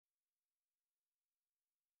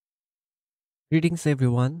Greetings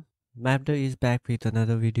everyone, Mapder is back with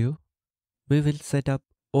another video. We will set up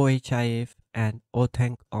OHIF and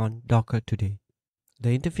OTHANC on Docker today.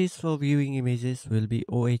 The interface for viewing images will be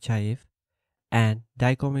OHIF and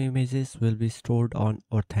DICOM images will be stored on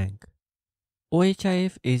OTHANC.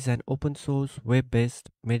 OHIF is an open source web-based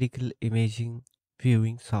medical imaging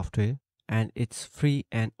viewing software and it's free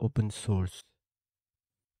and open source.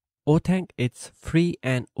 OTHANC is free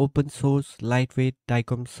and open source lightweight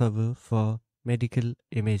DICOM server for medical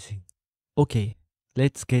imaging. Okay,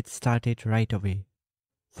 let's get started right away.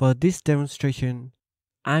 For this demonstration,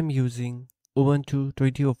 I'm using Ubuntu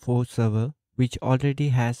 2004 server which already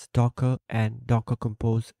has Docker and Docker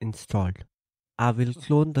Compose installed. I will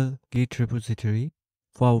clone the Git repository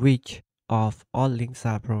for which of all links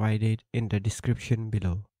are provided in the description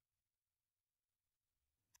below.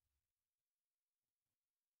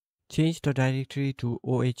 Change the directory to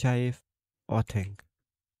OHIF Orthanc.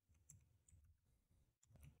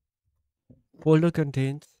 Folder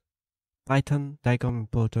contains Python DICOM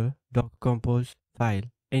importer, Docker Compose file,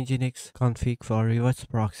 Nginx config for reverse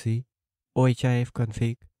proxy, OHIF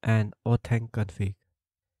config, and OTHANC config.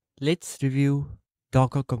 Let's review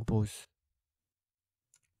Docker Compose.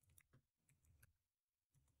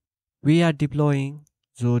 We are deploying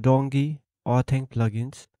Zodongi OTHANC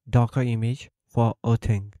plugins Docker image for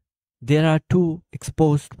OTHANC. There are two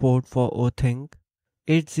exposed ports for OTHANC,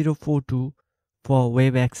 8042 for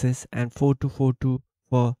web access and 4242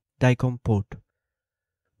 for DICOM port.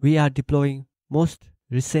 We are deploying most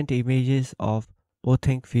recent images of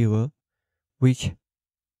OTHANC viewer which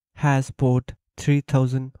has port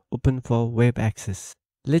 3000 open for web access.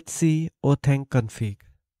 Let's see OTHANC config.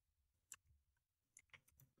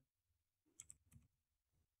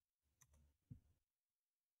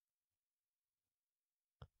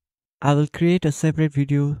 I will create a separate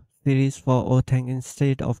video series for OTHANC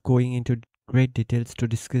instead of going into great details to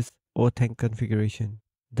discuss OTHANC configuration.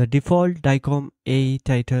 The default DICOM AE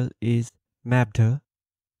title is Mapder.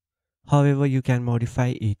 However, you can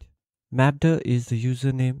modify it. Mapder is the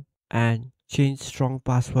username and change strong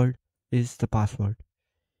password is the password.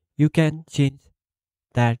 You can change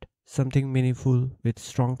that something meaningful with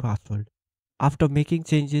strong password. After making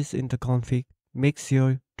changes in the config, make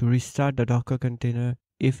sure to restart the Docker container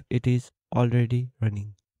if it is already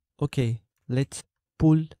running. Okay, let's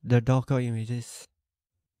pull the Docker images.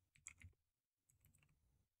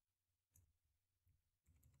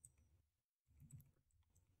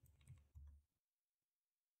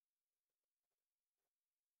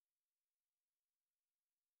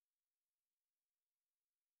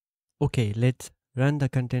 Okay, let's run the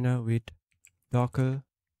container with docker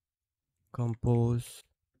compose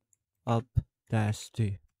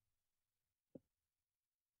up-d.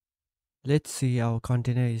 Let's see our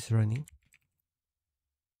container is running.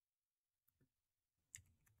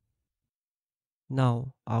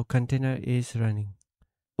 Now our container is running.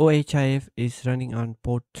 OHIF is running on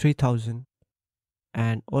port 3000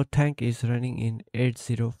 and OTHANC is running in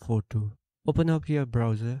 8042. Open up your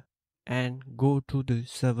browser and go to the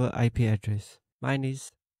server IP address. Mine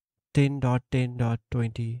is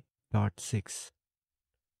 10.10.20.6.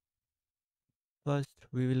 First,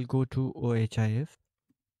 we will go to OHIF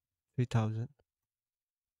 3000.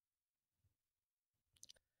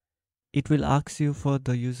 It will ask you for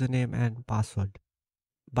the username and password.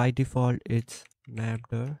 By default, it's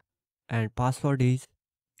mapder and password is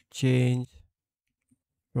change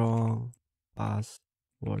wrong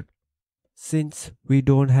password. Since we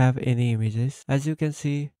don't have any images, as you can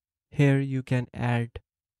see here, you can add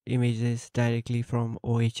images directly from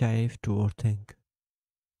OHIF to OTHANC.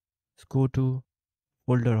 Let's go to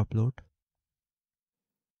folder upload.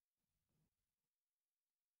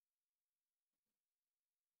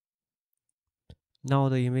 Now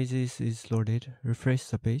the images is loaded. Refresh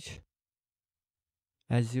the page.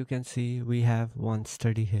 As you can see, we have one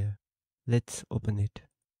study here. Let's open it.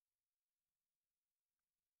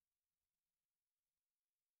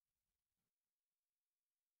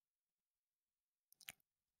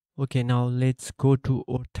 Okay, now let's go to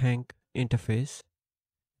OTHANC interface.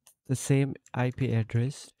 The same IP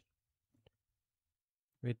address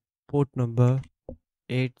with port number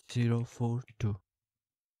 8042.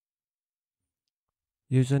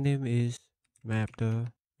 Username is mapder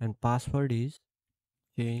and password is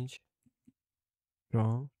change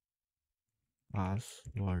wrong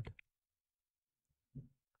password.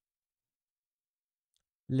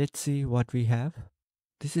 Let's see what we have.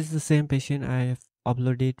 This is the same patient I have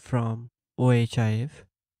uploaded from OHIF.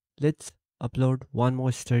 Let's upload one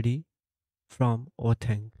more study from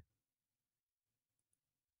OTHANC.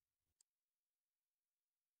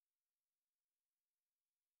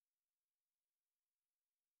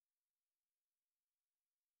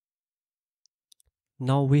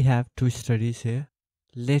 Now we have two studies here.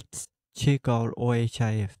 Let's check our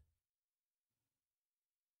OHIF.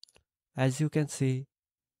 As you can see,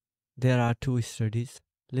 there are two studies.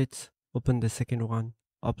 Let's open the second one,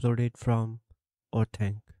 uploaded from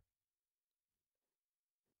Orthanc.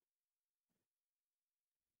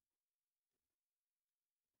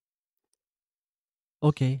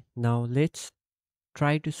 Okay, now let's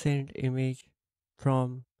try to send image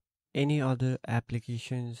from any other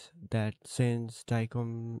applications that sends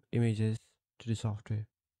DICOM images to the software.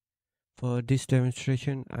 For this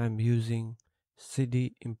demonstration, I'm using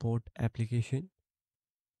CD import application.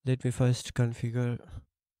 Let me first configure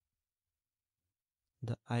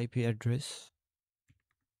the IP address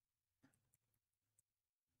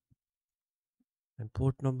and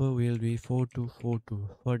port number will be 4242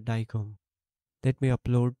 for DICOM. Let me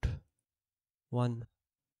upload one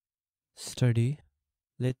study.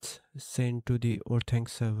 Let's send to the Orthanc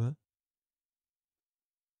server.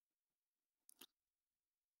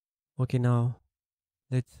 Okay, now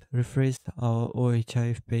let's refresh our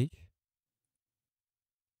OHIF page.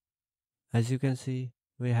 As you can see,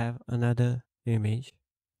 we have another image.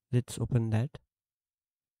 Let's open that.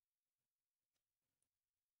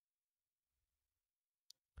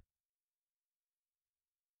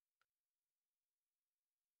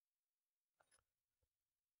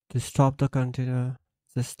 To stop the container,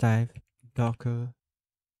 just type docker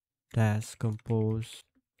dash compose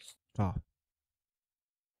stop.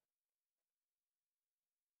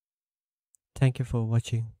 Thank you for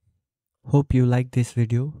watching. Hope you like this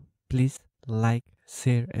video. Please like,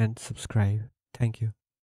 share and subscribe. Thank you.